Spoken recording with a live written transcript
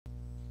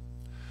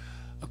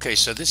Okay,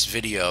 so this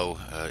video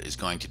is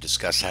going to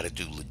discuss how to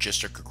do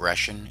logistic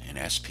regression in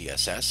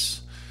SPSS.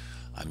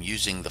 I'm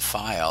using the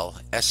file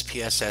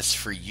SPSS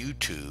for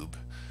YouTube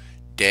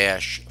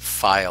dash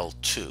file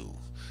 2.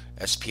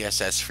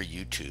 SPSS for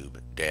YouTube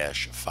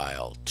dash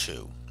file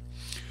 2.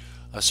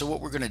 So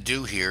what we're going to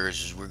do here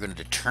is we're going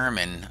to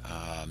determine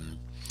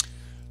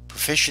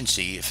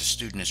proficiency, if a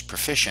student is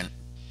proficient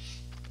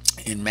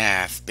in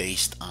math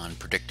based on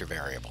predictor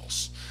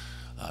variables.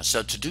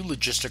 So to do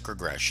logistic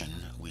regression,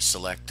 we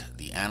select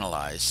the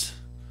Analyze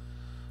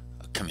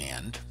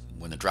command.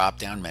 When the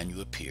drop-down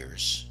menu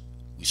appears,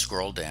 we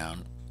scroll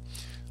down,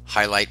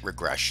 highlight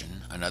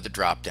Regression, another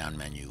drop-down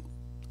menu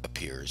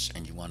appears,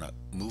 and you want to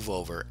move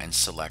over and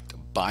select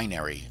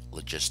Binary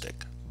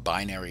Logistic.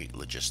 Binary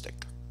Logistic.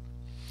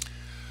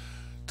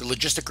 The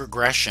Logistic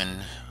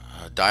Regression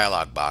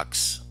dialog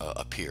box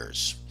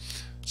appears.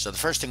 So the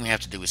first thing we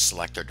have to do is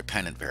select our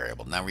dependent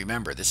variable. Now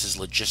remember, this is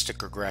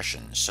logistic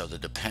regression, so the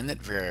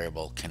dependent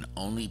variable can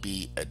only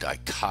be a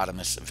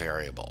dichotomous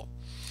variable.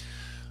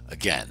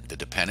 Again, the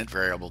dependent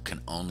variable can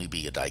only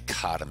be a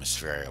dichotomous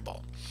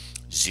variable,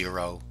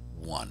 0,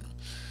 1.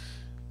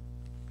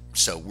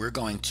 So we're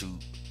going to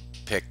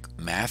pick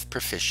Math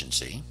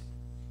Proficiency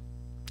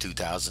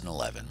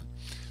 2011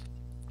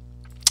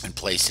 and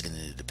place it in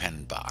the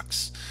dependent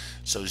box.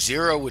 So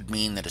 0 would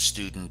mean that a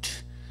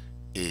student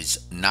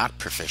is not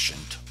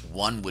proficient.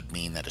 1 would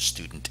mean that a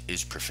student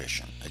is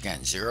proficient.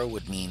 Again, 0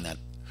 would mean that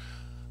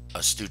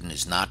a student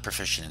is not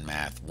proficient in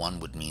math. 1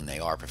 would mean they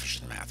are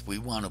proficient in math. We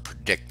want to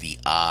predict the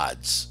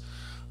odds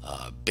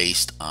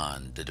based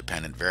on the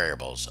dependent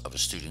variables of a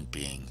student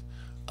being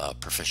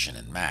proficient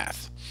in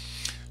math.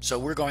 So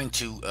we're going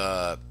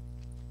to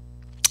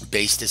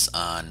base this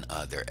on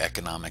their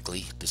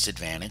economically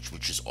disadvantaged,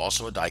 which is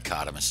also a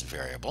dichotomous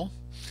variable,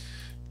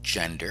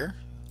 gender,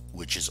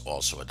 which is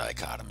also a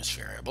dichotomous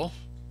variable,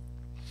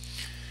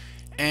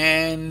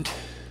 and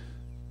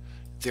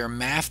their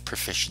math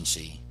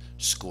proficiency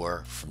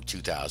score from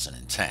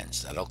 2010.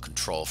 So that'll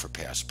control for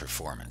past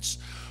performance.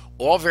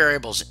 All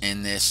variables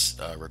in this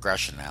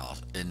regression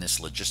analysis, in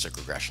this logistic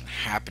regression,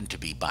 happen to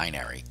be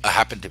binary,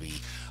 happen to be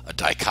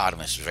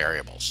dichotomous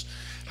variables.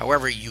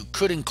 However, you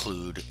could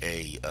include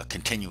a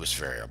continuous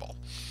variable.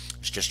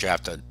 It's just you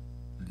have to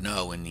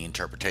know in the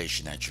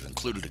interpretation that you've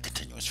included a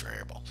continuous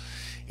variable.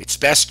 It's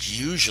best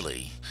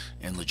usually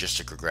in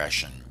logistic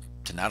regression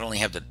to not only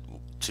have to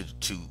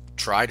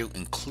try to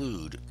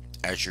include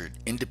as your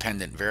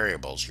independent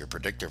variables, your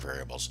predictor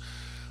variables,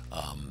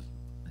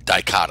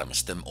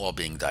 dichotomous, them all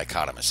being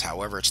dichotomous.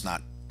 However, it's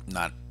not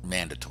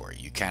mandatory.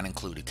 You can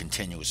include a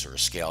continuous or a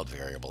scaled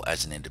variable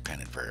as an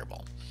independent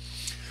variable.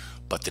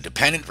 But the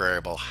dependent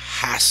variable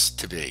has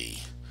to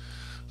be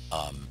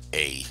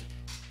a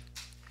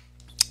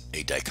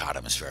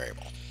dichotomous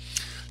variable.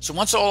 So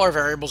once all our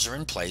variables are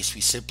in place,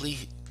 we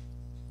simply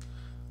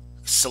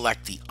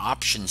select the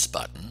Options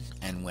button,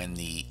 and when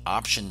the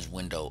Options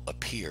window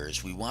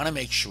appears, we want to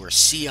make sure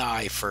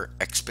CI for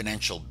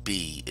exponential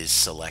B is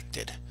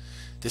selected.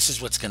 This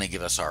is what's going to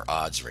give us our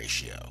odds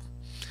ratio.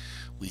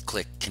 We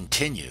click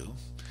Continue,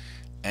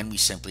 and we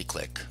simply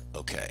click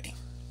OK.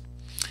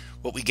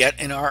 What we get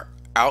in our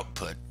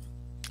output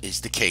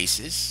is the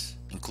cases.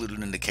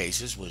 Included in the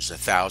cases was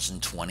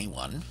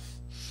 1021.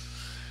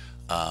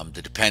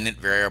 The dependent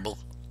variable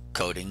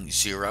coding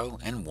 0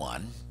 and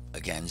 1.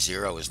 Again,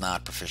 0 is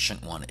not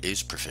proficient, 1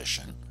 is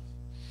proficient.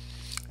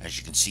 As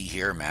you can see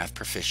here, math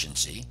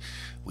proficiency,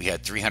 we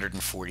had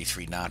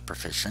 343 not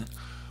proficient,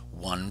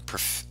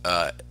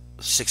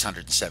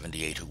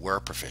 678 who were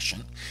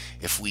proficient.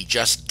 If we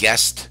just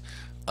guessed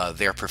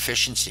their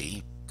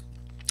proficiency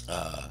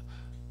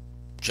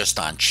just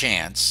on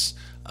chance,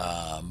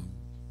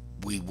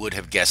 we would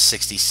have guessed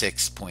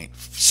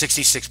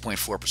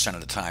 66.4%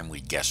 of the time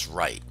we'd guess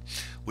right,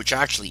 which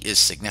actually is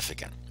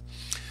significant.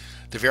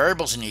 The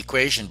variables in the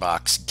equation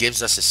box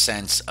gives us a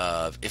sense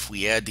of, if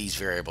we add these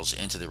variables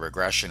into the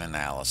regression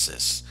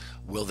analysis,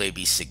 will they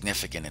be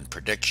significant in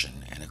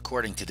prediction? And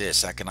according to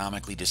this,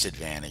 economically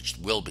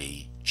disadvantaged will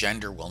be,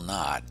 gender will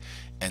not,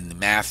 and the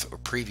math or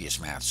previous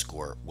math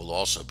score will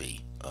also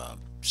be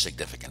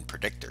significant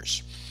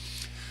predictors.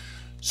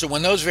 So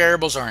when those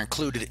variables are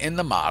included in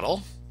the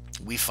model,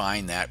 we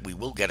find that we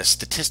will get a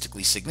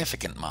statistically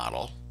significant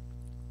model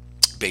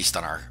based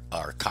on our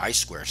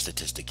chi-square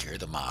statistic here,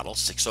 the model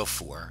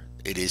 604.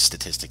 It is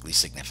statistically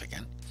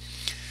significant.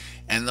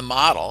 And the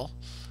model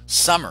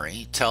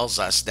summary tells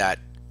us that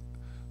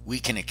we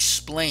can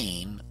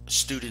explain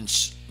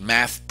students'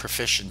 math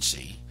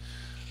proficiency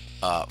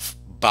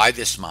by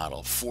this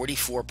model,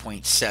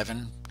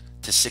 44.7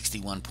 to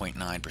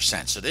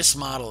 61.9%. So this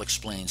model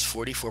explains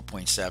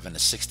 44.7 to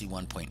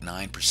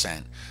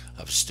 61.9%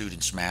 of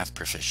students' math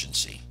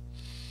proficiency.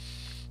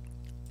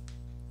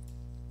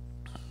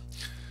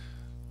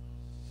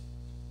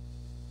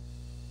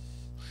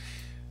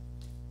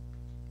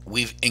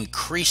 We've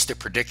increased the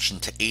prediction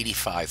to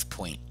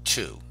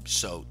 85.2.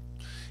 So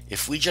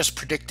if we just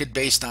predicted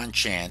based on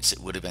chance, it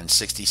would have been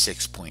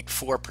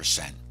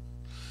 66.4%.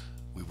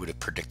 We would have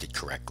predicted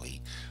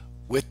correctly.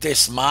 With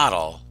this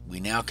model, we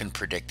now can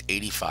predict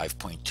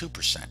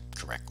 85.2%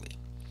 correctly.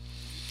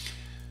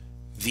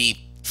 The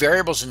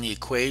variables in the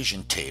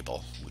equation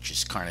table, which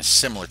is kind of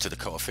similar to the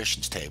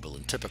coefficients table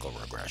in typical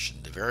regression,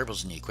 the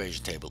variables in the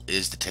equation table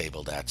is the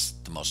table that's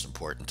the most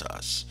important to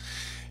us.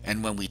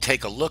 And when we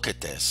take a look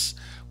at this,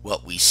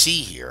 what we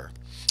see here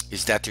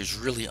is that there's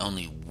really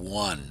only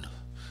one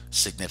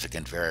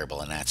significant variable,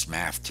 and that's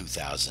math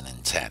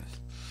 2010.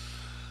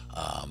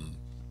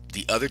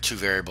 The other two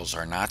variables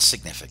are not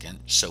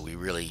significant, so we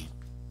really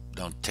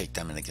don't take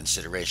them into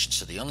consideration.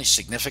 So the only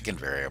significant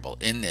variable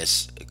in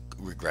this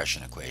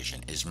regression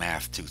equation is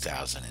math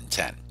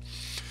 2010.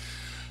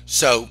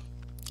 So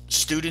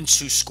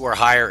students who score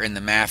higher in the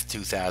math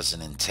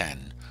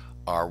 2010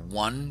 are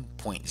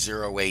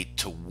 1.08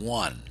 to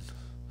 1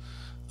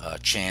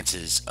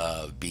 chances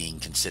of being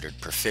considered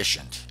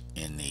proficient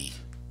in the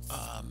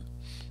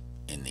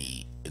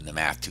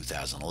math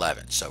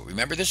 2011. So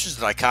remember, this is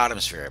the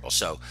dichotomous variable.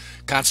 So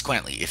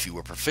consequently, if you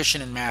were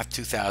proficient in math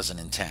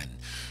 2010,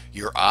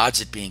 your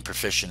odds at being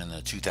proficient in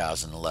the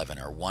 2011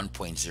 are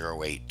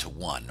 1.08 to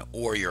 1,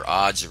 or your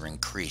odds are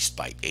increased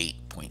by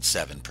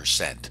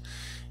 8.7%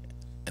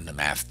 in the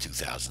math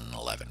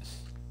 2011.